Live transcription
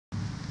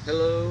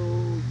Hello,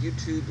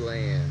 YouTube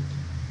land.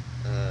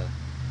 Uh,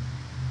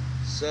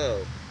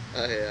 so,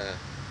 this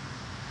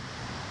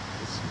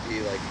would be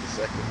like the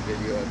second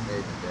video I've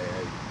made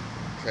today.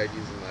 I tried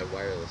using my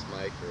wireless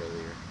mic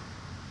earlier,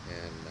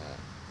 and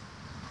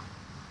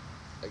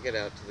I get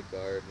out to the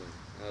garden.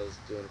 I was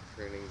doing a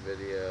pruning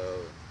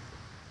video,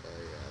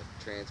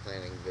 a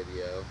transplanting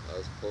video. I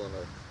was pulling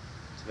a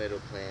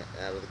tomato plant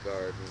out of the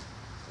garden,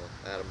 well,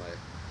 out of my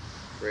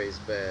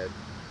raised bed,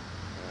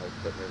 and I was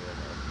putting it in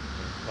a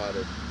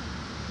potted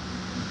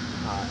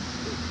pot.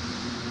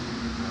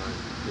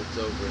 It's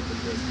over in the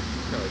distance.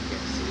 You probably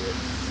can't see it.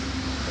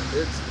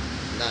 It's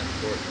not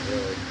important,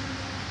 really.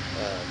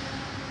 Uh,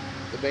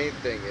 the main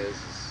thing is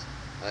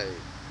I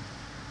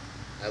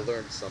I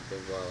learned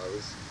something while I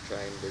was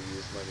trying to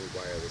use my new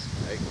wireless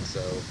mic,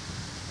 so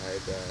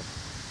I'd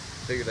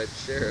figured I'd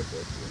share it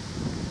with you.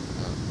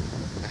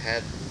 I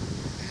had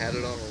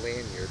it on a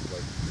lanyard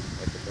like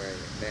I'm wearing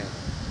it now,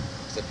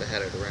 except I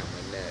had it around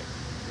my neck.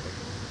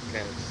 I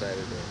kind of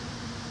decided to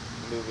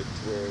move it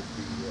to where it'd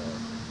be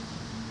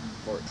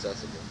more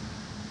accessible.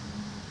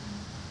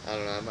 I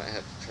don't know, I might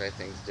have to try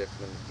things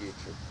different in the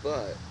future,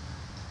 but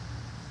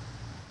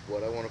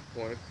what I want to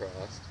point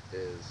across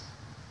is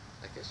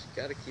I guess you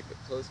gotta keep it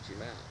close to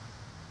your mouth.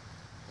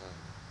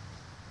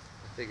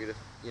 I figured if,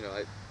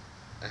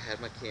 I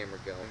had my camera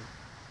going,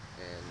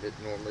 and it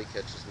normally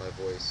catches my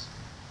voice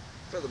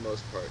for the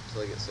most part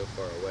until I get so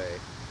far away.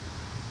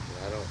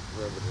 I don't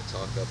remember to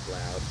talk up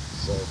loud,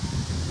 so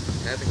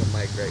having a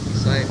mic right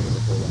beside me was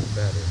a whole lot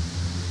better.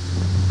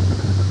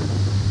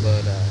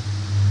 But, I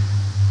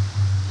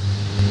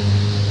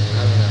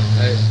don't know.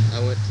 I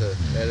went to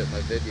edit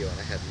my video and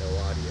I had no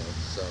audio,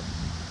 so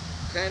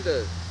kind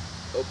of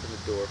opened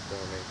the door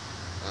for me.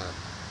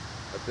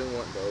 I've been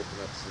wanting to open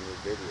up some new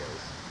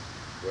videos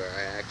where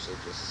I actually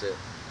just sit,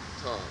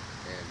 talk,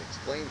 and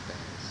explain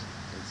things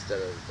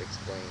instead of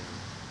explaining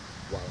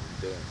while I'm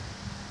doing it.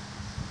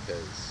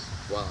 Because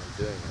while I'm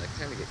doing it, I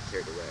kind of get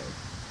carried away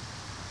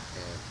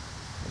and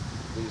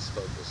lose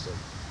focus of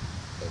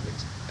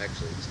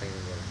actually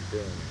explaining what I'm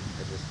doing.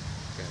 I just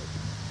kind of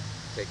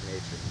take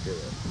nature and do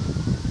it.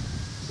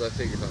 So I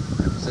figured if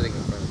I'm sitting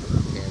in front of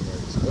the camera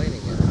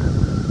explaining it,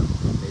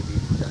 maybe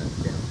even jotting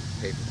down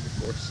paper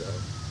before so,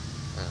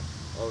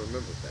 I'll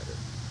remember better.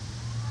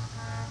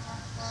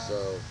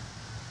 So,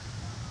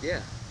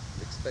 yeah,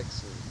 expect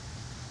some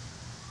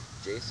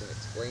Jason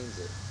Explains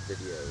It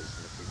videos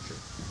in the future.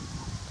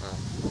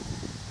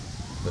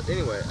 But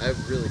anyway, I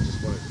really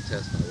just wanted to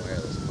test my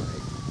wireless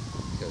mic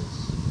because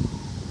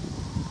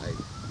I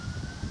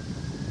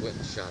went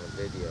and shot a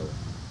video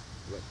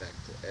and went back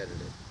to edit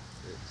it.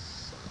 It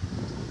sucked.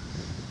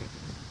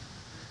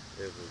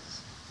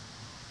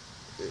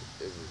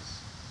 it was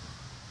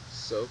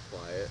so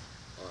quiet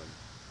on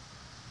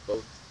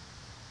both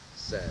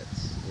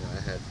sets.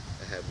 I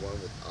had one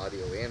with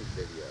audio and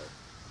video,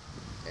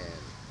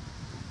 and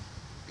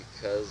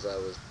because I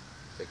was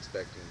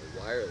expecting the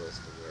wireless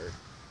to work,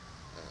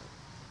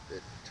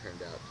 it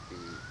turned out to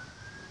be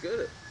good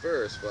at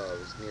first while I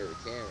was near the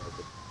camera,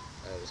 but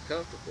I was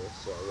comfortable,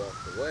 so I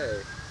walked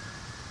away,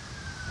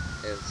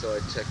 and so I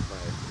checked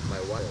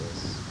my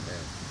wireless,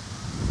 and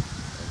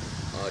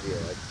audio,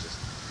 I just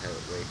had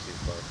it way too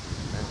far from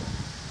my mouth.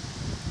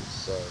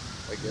 So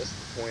I guess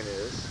the point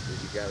is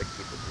you gotta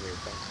keep it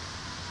nearby.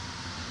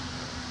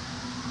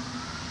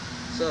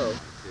 So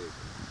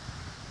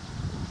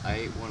I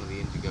ate one of the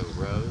Indigo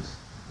Rose.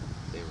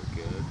 They were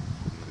good.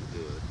 I'm gonna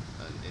do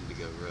an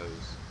Indigo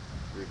Rose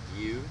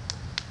review.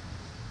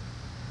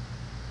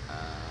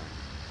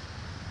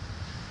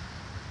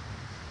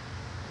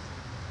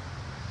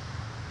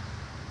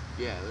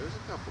 Yeah, there's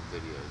a couple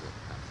videos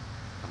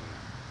coming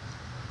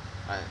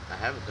up. I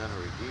haven't done a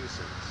review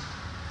since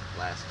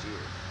last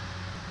year,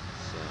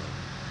 so I'm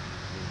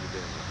gonna be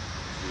doing a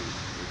few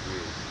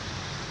reviews.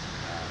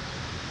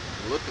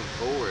 I'm looking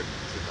forward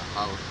to the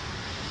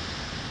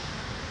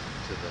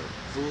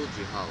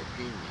Fuji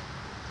jalapeno.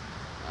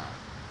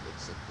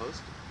 It's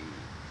supposed to be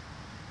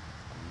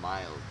a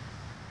mild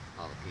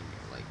jalapeno,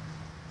 like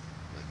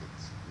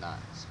it's not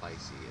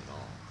spicy at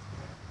all.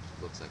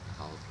 It looks like a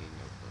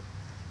jalapeno, but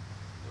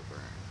no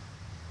burn.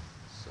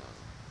 So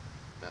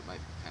that might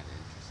be kind of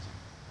interesting,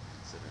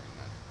 considering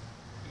I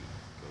eat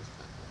ghost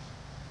peppers.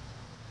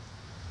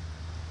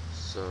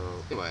 So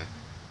anyway,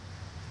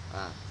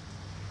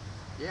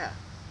 yeah,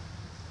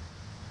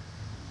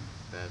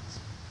 that's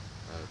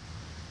a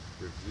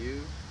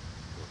review,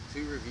 well,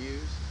 2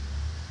 reviews,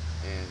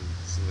 and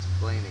some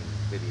explaining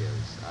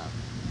videos. I'm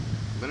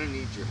gonna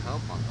need your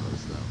help on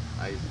those though.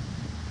 I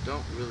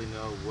don't really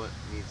know what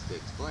needs to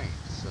explain,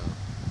 so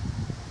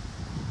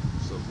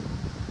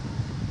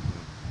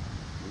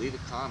leave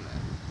a comment,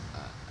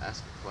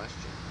 ask a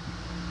question.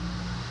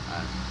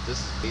 This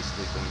is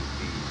basically going to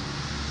be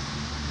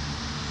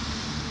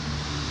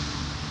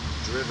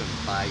driven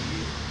by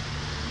you,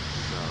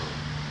 so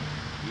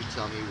you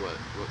tell me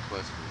what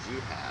questions you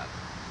have,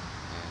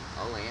 and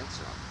I'll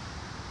answer them.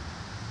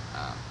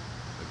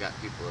 I've got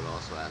people that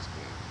also ask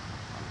me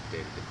on a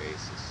day-to-day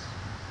basis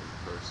in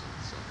person,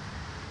 so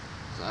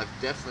So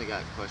I've definitely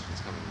got questions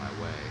coming my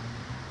way,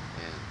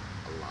 and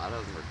a lot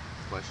of them are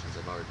questions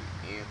I've already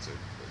answered,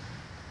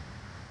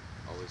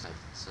 but always had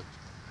such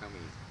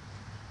crummy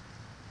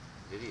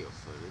video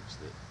footage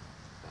that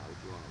why would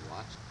you want to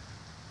watch it?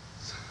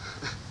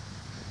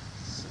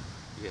 So,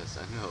 yes,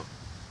 I know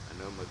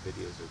my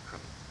videos are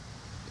crummy,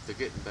 but they're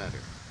getting better.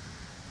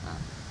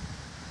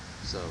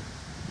 So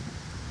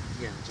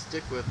yeah, just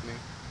stick with me.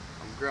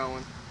 I'm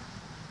growing,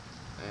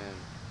 and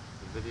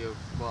the video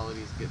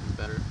quality is getting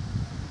better.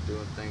 I'm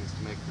doing things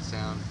to make the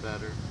sound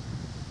better.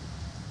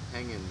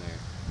 Hang in there.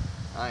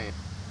 I am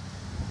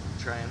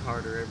trying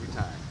harder every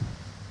time.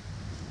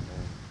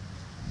 And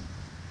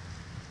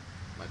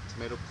my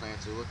tomato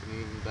plants are looking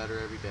even better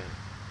every day.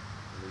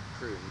 And they're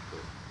pruned,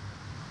 but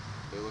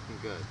they're looking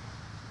good.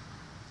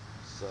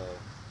 So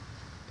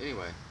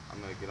anyway,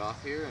 I'm gonna get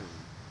off here and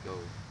go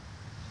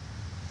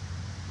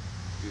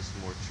do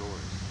some more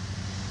chores.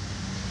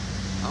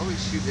 I always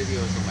shoot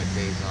videos on my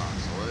days off,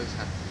 so I always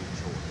have to do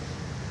chores.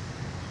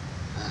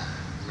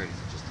 I'm ready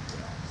for just a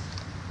day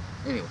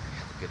off. Anyway,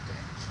 have a good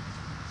day.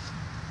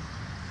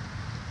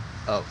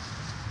 Oh,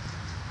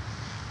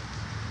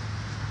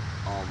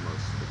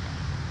 almost forgot.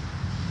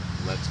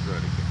 Let's grow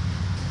together.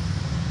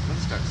 I'm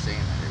gonna start saying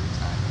that